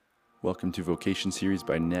Welcome to Vocation Series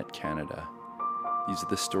by Net Canada. These are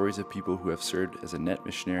the stories of people who have served as a Net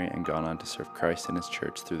missionary and gone on to serve Christ and His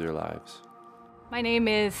church through their lives. My name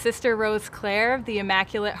is Sister Rose Clare of the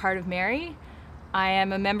Immaculate Heart of Mary. I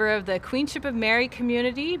am a member of the Queenship of Mary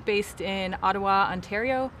community based in Ottawa,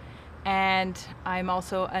 Ontario, and I'm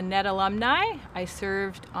also a Net alumni. I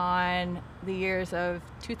served on the years of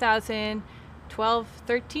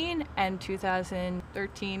 2012-13 and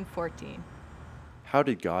 2013-14. How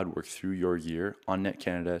did God work through your year on Net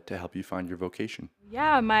Canada to help you find your vocation?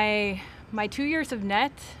 Yeah, my 2 years of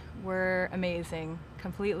Net were amazing,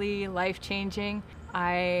 completely life-changing.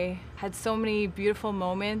 I had so many beautiful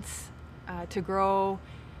moments to grow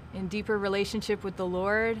in deeper relationship with the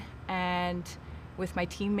Lord and with my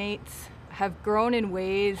teammates. Have grown in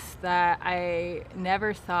ways that I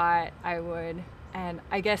never thought I would. And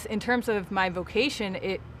I guess in terms of my vocation,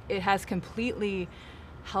 it has completely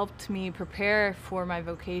helped me prepare for my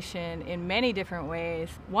vocation in many different ways.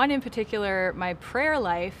 One in particular, my prayer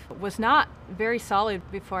life was not very solid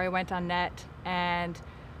before I went on Net, and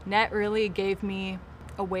Net really gave me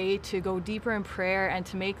a way to go deeper in prayer and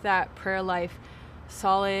to make that prayer life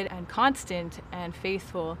solid and constant and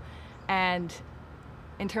faithful. And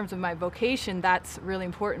in terms of my vocation, that's really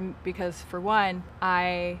important because, for one,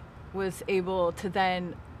 I was able to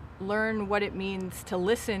then learn what it means to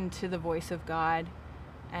listen to the voice of God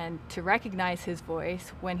and to recognize His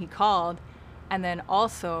voice when He called, and then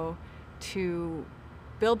also to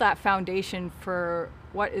build that foundation for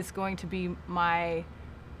what is going to be my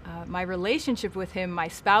relationship with Him, my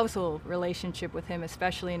spousal relationship with Him,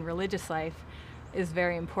 especially in religious life, is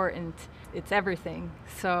very important. It's everything.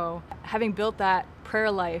 So having built that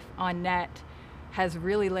prayer life on Net has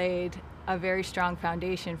really laid a very strong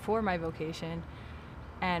foundation for my vocation.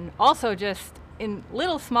 And also just in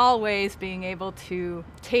little small ways being able to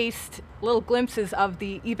taste little glimpses of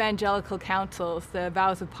the evangelical counsels, the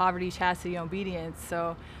vows of poverty, chastity, and obedience.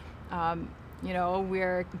 So,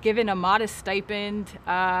 we're given a modest stipend,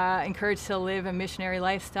 encouraged to live a missionary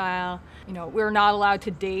lifestyle. We're not allowed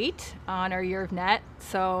to date on our year of Net,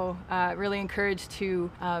 so really encouraged to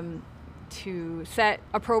set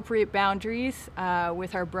appropriate boundaries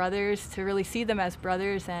with our brothers, to really see them as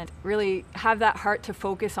brothers and really have that heart to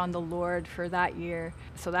focus on the Lord for that year.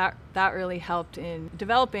 So that really helped in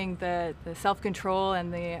developing the self-control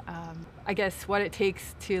and the what it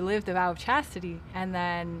takes to live the vow of chastity. And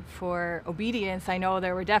then for obedience, I know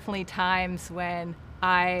there were definitely times when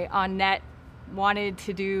I, on Net, wanted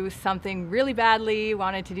to do something really badly,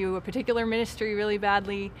 wanted to do a particular ministry really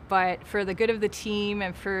badly, but for the good of the team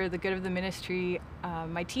and for the good of the ministry,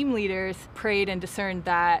 my team leaders prayed and discerned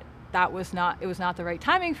that it was not the right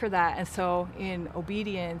timing for that. And so in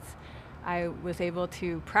obedience, I was able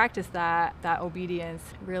to practice that obedience,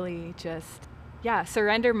 really just,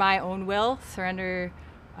 surrender my own will, surrender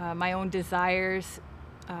my own desires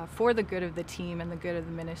for the good of the team and the good of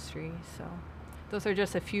the ministry. So those are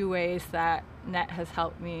just a few ways that Net has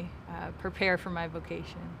helped me prepare for my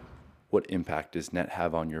vocation. What impact does Net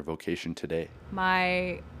have on your vocation today?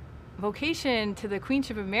 My vocation to the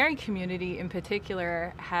Queenship of Mary community in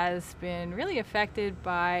particular has been really affected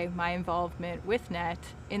by my involvement with Net,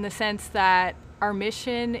 in the sense that our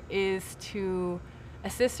mission is to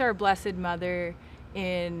assist our Blessed Mother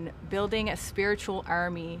in building a spiritual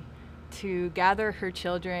army to gather her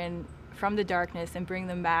children from the darkness and bring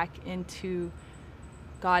them back into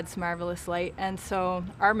God's marvelous light. And so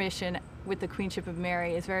our mission with the Queenship of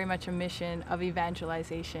Mary is very much a mission of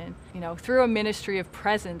evangelization, through a ministry of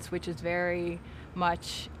presence, which is very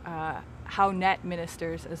much how Net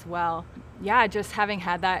ministers as well. Just having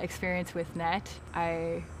had that experience with Net,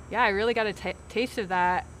 I really got a taste of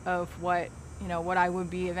that, of what I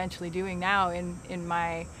would be eventually doing now in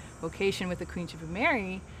my vocation with the Queenship of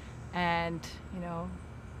Mary, and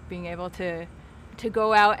being able to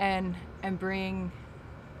go out and bring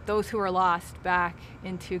those who are lost back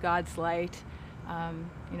into God's light,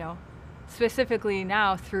 specifically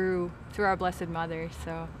now through our Blessed Mother.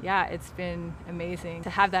 So it's been amazing to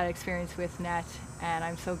have that experience with Net, and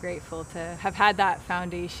I'm so grateful to have had that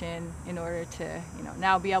foundation in order to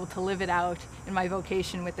now be able to live it out in my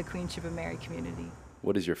vocation with the Queenship of Mary community.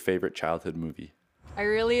 What is your favorite childhood movie? I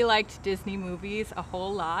really liked Disney movies a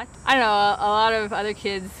whole lot. I don't know, a lot of other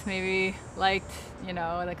kids maybe liked,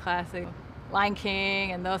 the classic Lion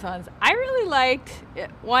King and those ones. I really liked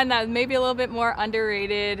one that was maybe a little bit more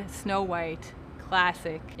underrated, Snow White,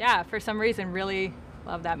 classic. For some reason, really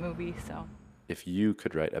love that movie. So, if you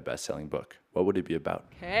could write a best-selling book, what would it be about?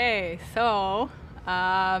 Okay, so,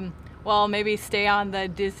 maybe stay on the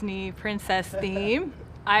Disney princess theme.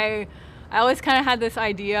 I always kind of had this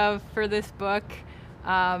idea for this book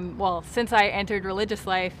Well, since I entered religious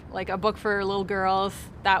life, like a book for little girls,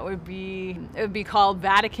 it would be called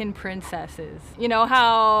Vatican Princesses. You know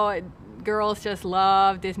how girls just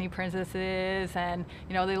love Disney princesses and,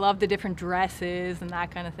 they love the different dresses and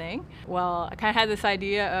that kind of thing. Well, I kind of had this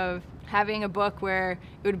idea of having a book where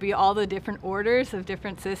it would be all the different orders of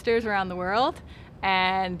different sisters around the world,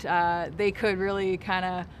 and they could really kind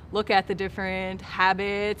of look at the different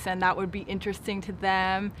habits, and that would be interesting to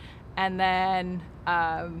them. And then,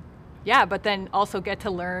 but then also get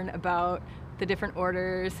to learn about the different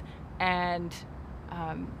orders, and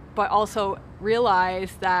but also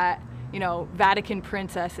realize that, Vatican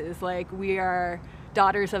princesses, like we are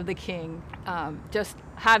daughters of the king, just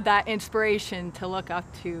have that inspiration to look up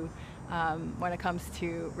to when it comes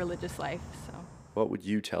to religious life. So, What would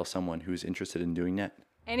you tell someone who's interested in doing NET?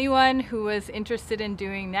 Anyone who was interested in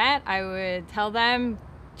doing NET, I would tell them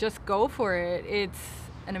just go for it. It's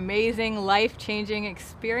an amazing, life-changing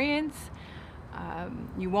experience.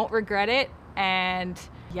 You won't regret it. And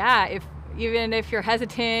yeah, even if you're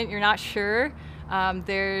hesitant, you're not sure,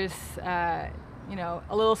 there's a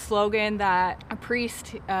little slogan that a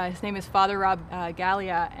priest, his name is Father Rob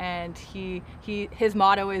Gallia, and his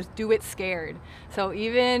motto is "Do it scared." So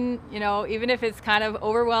even if it's kind of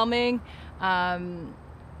overwhelming,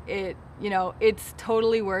 it's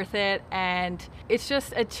totally worth it, and it's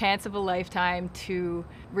just a chance of a lifetime to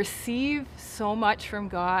receive so much from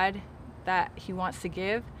God that He wants to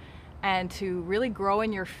give, and to really grow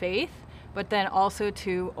in your faith, but then also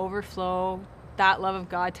to overflow that love of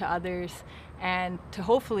God to others, and to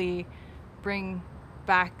hopefully bring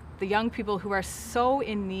back the young people who are so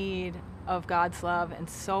in need of God's love and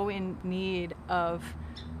so in need of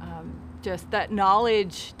just that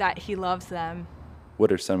knowledge that He loves them.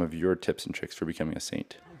 What are some of your tips and tricks for becoming a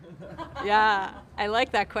saint? Yeah, I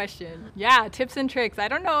like that question. Yeah, tips and tricks. I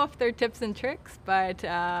don't know if they're tips and tricks, but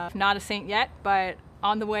not a saint yet, but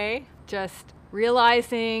on the way. Just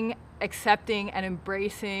realizing, accepting, and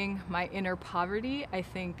embracing my inner poverty, I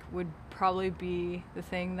think would probably be the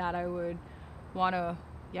thing that I would want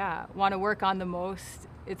to work on the most.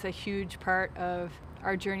 It's a huge part of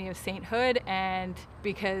our journey of sainthood, and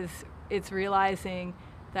because it's realizing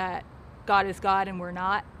that God is God and we're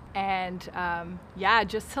not, and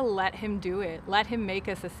just to let Him do it, let Him make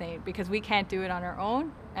us a saint, because we can't do it on our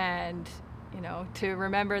own, and to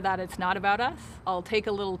remember that it's not about us. I'll take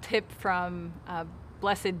a little tip from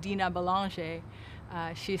Blessed Dina Belanger.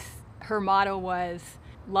 Her motto was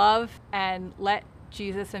love and let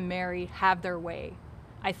Jesus and Mary have their way.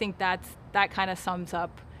 I think that kind of sums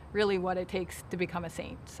up really what it takes to become a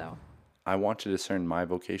saint. So, I want to discern my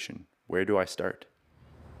vocation. Where do I start?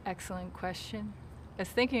 Excellent question. I was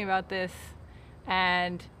thinking about this,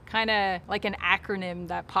 and kind of like an acronym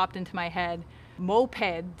that popped into my head: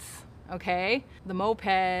 mopeds. Okay, the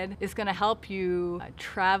moped is going to help you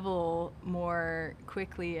travel more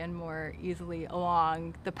quickly and more easily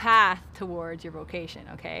along the path towards your vocation.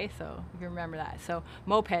 Okay, so if you remember that. So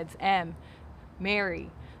mopeds, M,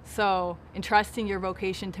 Mary. So entrusting your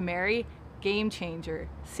vocation to Mary, game changer.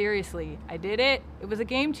 Seriously, I did it. It was a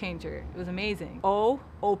game changer. It was amazing. O,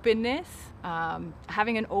 openness.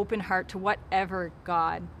 Having an open heart to whatever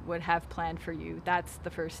God would have planned for you. That's the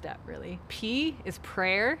first step, really. P is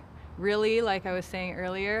prayer. Really, like I was saying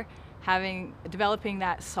earlier, developing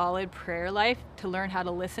that solid prayer life to learn how to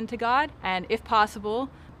listen to God, and if possible,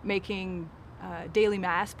 making daily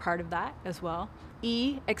mass part of that as well.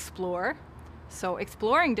 E, explore. So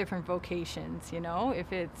exploring different vocations,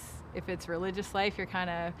 if it's religious life you're kind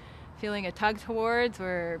of feeling a tug towards,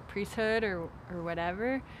 or priesthood or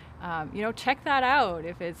whatever, check that out.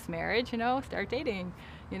 If it's marriage, start dating.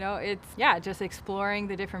 It's just exploring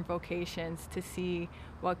the different vocations to see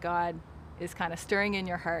what God is kind of stirring in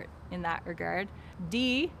your heart in that regard.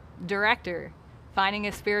 D, director. Finding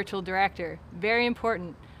a spiritual director. Very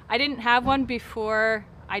important. I didn't have one before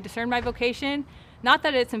I discerned my vocation. Not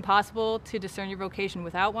that it's impossible to discern your vocation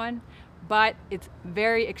without one, but it's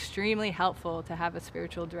very extremely helpful to have a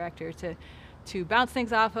spiritual director to bounce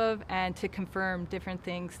things off of and to confirm different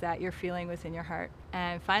things that you're feeling within your heart.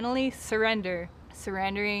 And finally, surrender.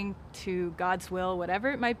 Surrendering to God's will,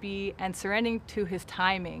 whatever it might be, and surrendering to His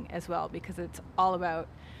timing as well, because it's all about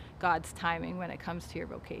God's timing when it comes to your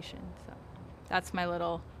vocation. So that's my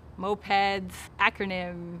little mopeds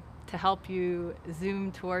acronym to help you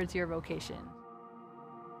zoom towards your vocation.